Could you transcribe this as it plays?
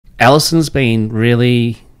Alison's been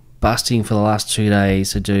really busting for the last 2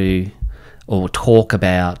 days to do or talk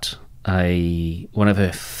about one of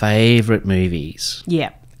her favourite movies.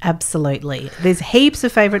 Yeah, absolutely. There's heaps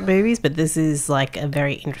of favourite movies, but this is like a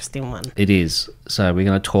very interesting one. It is. So we're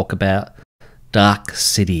going to talk about Dark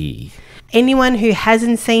City. Anyone who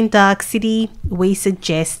hasn't seen Dark City, we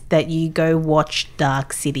suggest that you go watch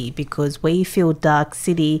Dark City, because we feel Dark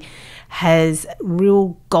City has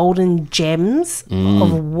real golden gems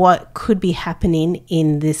of what could be happening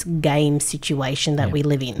in this game situation that we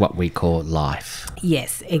live in. What we call life.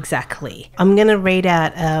 Yes, exactly. I'm going to read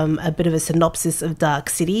out a bit of a synopsis of Dark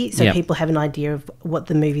City so people have an idea of what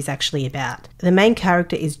the movie's actually about. The main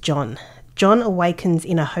character is John. John awakens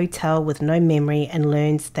in a hotel with no memory and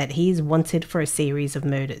learns that he is wanted for a series of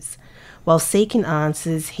murders. While seeking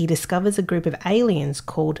answers, he discovers a group of aliens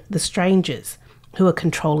called the Strangers who are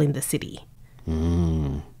controlling the city.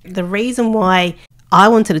 The reason why I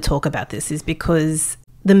wanted to talk about this is because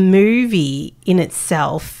the movie in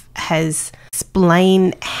itself has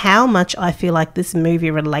explained how much I feel like this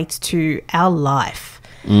movie relates to our life.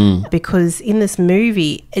 Because in this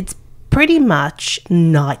movie, it's pretty much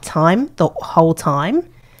nighttime the whole time.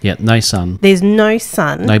 Yeah, no sun. There's no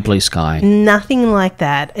sun. No blue sky. Nothing like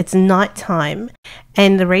that. It's nighttime.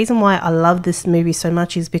 And the reason why I love this movie so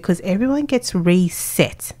much is because everyone gets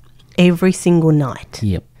reset every single night.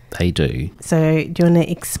 Yep, they do. So do you want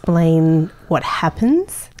to explain what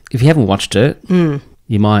happens? If you haven't watched it,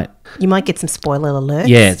 you might... You might get some spoiler alerts.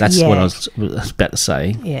 Yeah, that's what I was about to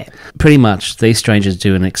say. Yeah. Pretty much, these strangers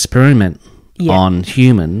do an experiment on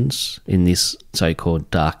humans in this so-called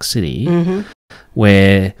Dark City,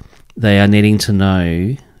 where they are needing to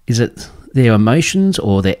know, is it their emotions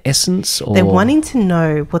or their essence? Or they're wanting to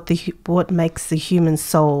know what makes the human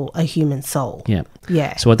soul a human soul. Yeah.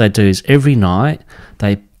 Yeah. So what they do is every night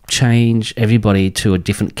they change everybody to a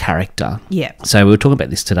different character. Yeah. So we were talking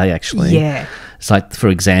about this today, actually. Yeah. It's like, for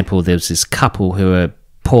example, there was this couple who are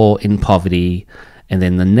poor in poverty, and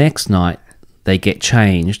then the next night they get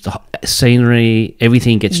changed. The scenery,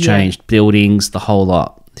 everything gets changed, buildings, the whole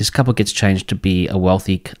lot. This couple gets changed to be a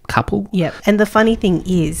wealthy couple. Yep. And the funny thing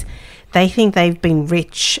is, they think they've been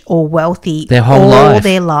rich or wealthy their whole all life.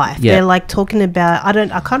 their life. Yeah. They're like talking about,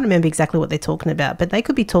 I can't remember exactly what they're talking about, but they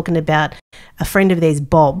could be talking about a friend of theirs,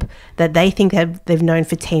 Bob, that they think they've known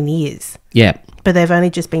for 10 years. Yeah. But they've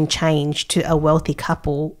only just been changed to a wealthy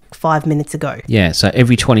couple 5 minutes ago. Yeah. So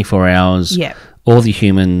every 24 hours, all the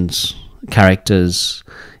humans, characters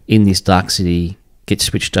in this Dark City get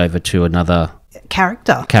switched over to another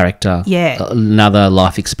character. Yeah. Another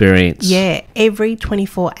life experience. Yeah, every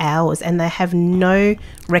 24 hours, and they have no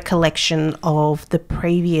recollection of the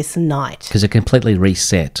previous night. Because they're completely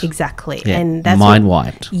reset. Exactly. Yeah. And that's mind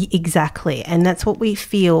wiped. Exactly. And that's what we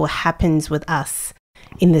feel happens with us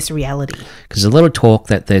in this reality. Because there's a lot of talk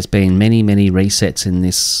that there's been many, many resets in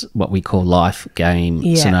this, what we call life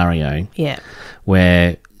game scenario. Yeah.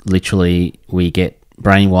 Where literally we get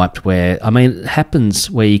brain wiped, where, I mean, it happens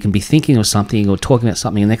where you can be thinking of something or talking about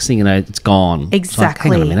something, and the next thing you know, it's gone. Exactly. It's like,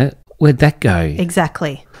 hang on a minute, where'd that go?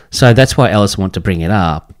 Exactly. So that's why Alice wanted to bring it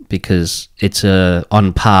up, because it's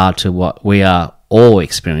on par to what we are all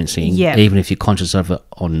experiencing, even if you're conscious of it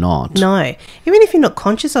or not. No, even if you're not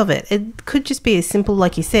conscious of it, it could just be as simple,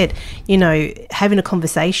 like you said, having a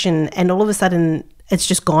conversation and all of a sudden it's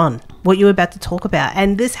just gone, what you're about to talk about.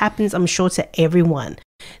 And this happens, I'm sure, to everyone.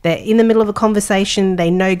 They're in the middle of a conversation,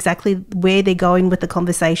 they know exactly where they're going with the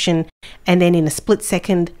conversation, and then in a split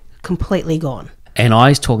second, completely gone. And I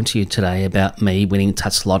was talking to you today about me winning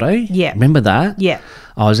Touch Lotto. Yeah. Remember that? Yeah.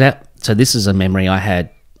 I was out, so this is a memory I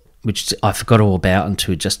had, which I forgot all about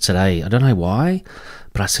until just today. I don't know why,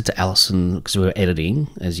 but I said to Alison, because we were editing,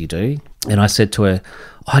 as you do, and I said to her,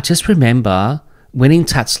 I just remember winning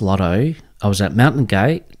Touch Lotto. I was at Mountain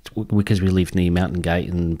Gate, because we live near Mountain Gate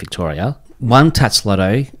in Victoria. Won Touch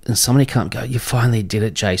Lotto, and somebody come and go, you finally did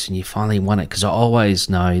it, Jason, you finally won it, because I always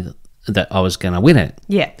know that I was going to win it.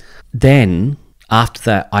 Yeah. Then, after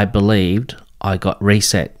that, I believed I got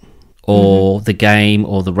reset, or the game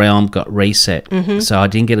or the realm got reset. So I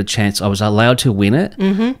didn't get a chance. I was allowed to win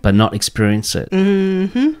it, but not experience it.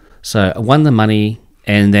 So I won the money,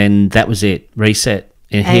 and then that was it, reset.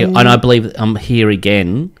 And I believe I'm here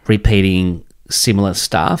again, repeating similar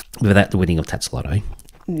stuff without the winning of Touch Lotto.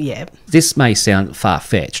 Yeah. This may sound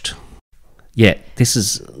far-fetched. Yeah, this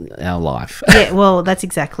is our life. Yeah, well, that's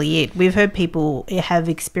exactly it. We've heard people have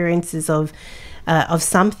experiences of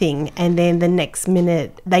something, and then the next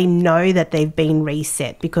minute they know that they've been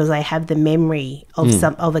reset because they have the memory of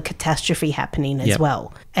of a catastrophe happening as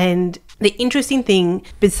well. And The interesting thing,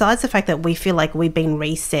 besides the fact that we feel like we've been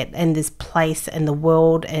reset and this place and the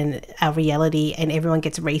world and our reality and everyone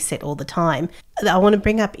gets reset all the time, I want to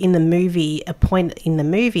bring up in the movie, a point in the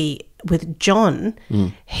movie with John.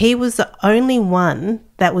 He was the only one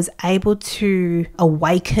that was able to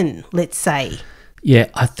awaken, let's say. Yeah,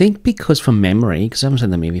 I think because from memory, because I haven't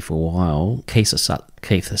seen the movie for a while, Keith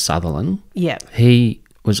Sutherland, Yeah. he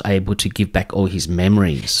was able to give back all his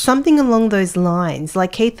memories. Something along those lines.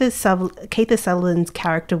 Like Keith Sutherland's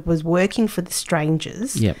character was working for the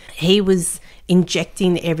strangers. Yep. He was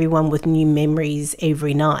injecting everyone with new memories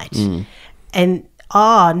every night. And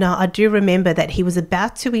I do remember that he was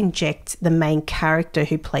about to inject the main character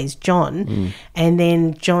who plays John, and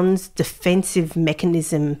then John's defensive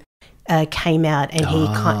mechanism came out,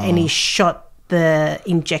 and he shot the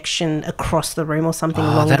injection across the room or something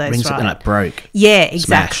along those lines. And it broke. Yeah,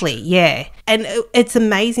 exactly. Smashed. Yeah. And it's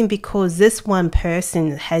amazing because this one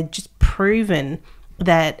person had just proven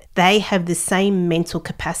that they have the same mental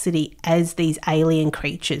capacity as these alien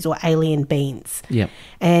creatures or alien beings. Yeah.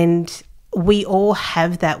 And we all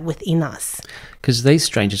have that within us. Because these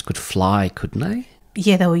strangers could fly, couldn't they?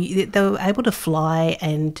 Yeah, they were able to fly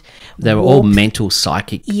and they were all mental,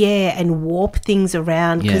 psychic. Yeah, and warp things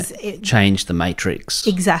around. Change the matrix.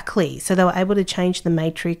 Exactly. So they were able to change the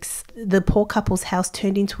matrix. The poor couple's house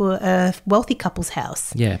turned into a wealthy couple's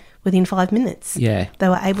house. Yeah. Within 5 minutes. Yeah. They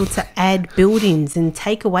were able to add buildings and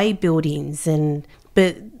take away buildings,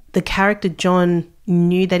 but the character John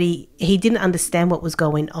knew that he didn't understand what was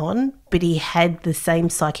going on, but he had the same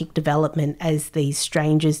psychic development as these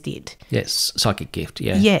strangers did. Yes, psychic gift,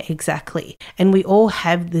 yeah. Yeah, exactly. And we all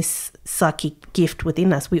have this psychic gift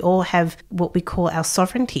within us. We all have what we call our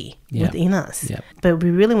sovereignty within us. Yep. But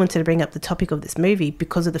we really wanted to bring up the topic of this movie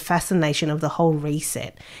because of the fascination of the whole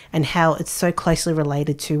reset and how it's so closely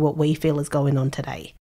related to what we feel is going on today.